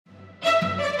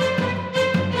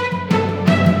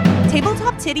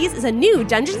Titties is a new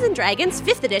Dungeons & Dragons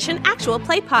 5th edition actual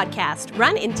play podcast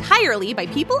run entirely by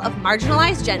people of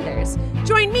marginalized genders.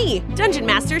 Join me, Dungeon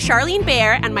Master Charlene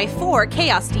Bear, and my 4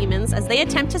 Chaos Demons as they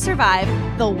attempt to survive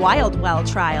the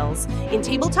Wildwell Trials in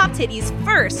Tabletop Titties'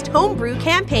 first homebrew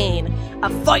campaign. A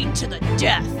fight to the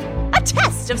death. A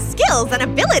test of skills and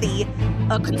ability.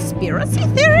 A conspiracy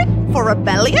theory for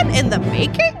rebellion in the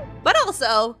making? But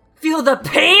also... Feel the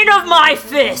pain of my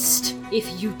fist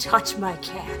if you touch my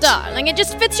cat. Darling, it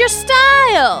just fits your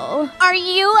style. Are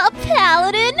you a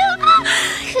paladin?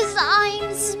 'Cause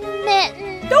I'm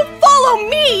smitten. Don't follow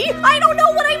me! I don't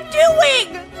know what I'm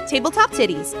doing! Tabletop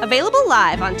Titties, available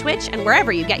live on Twitch and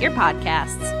wherever you get your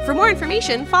podcasts. For more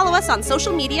information, follow us on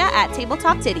social media at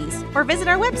Tabletop Titties or visit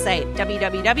our website,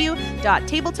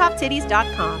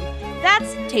 www.tabletoptitties.com.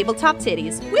 That's Tabletop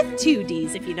Titties, with 2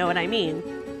 Ds if you know what I mean.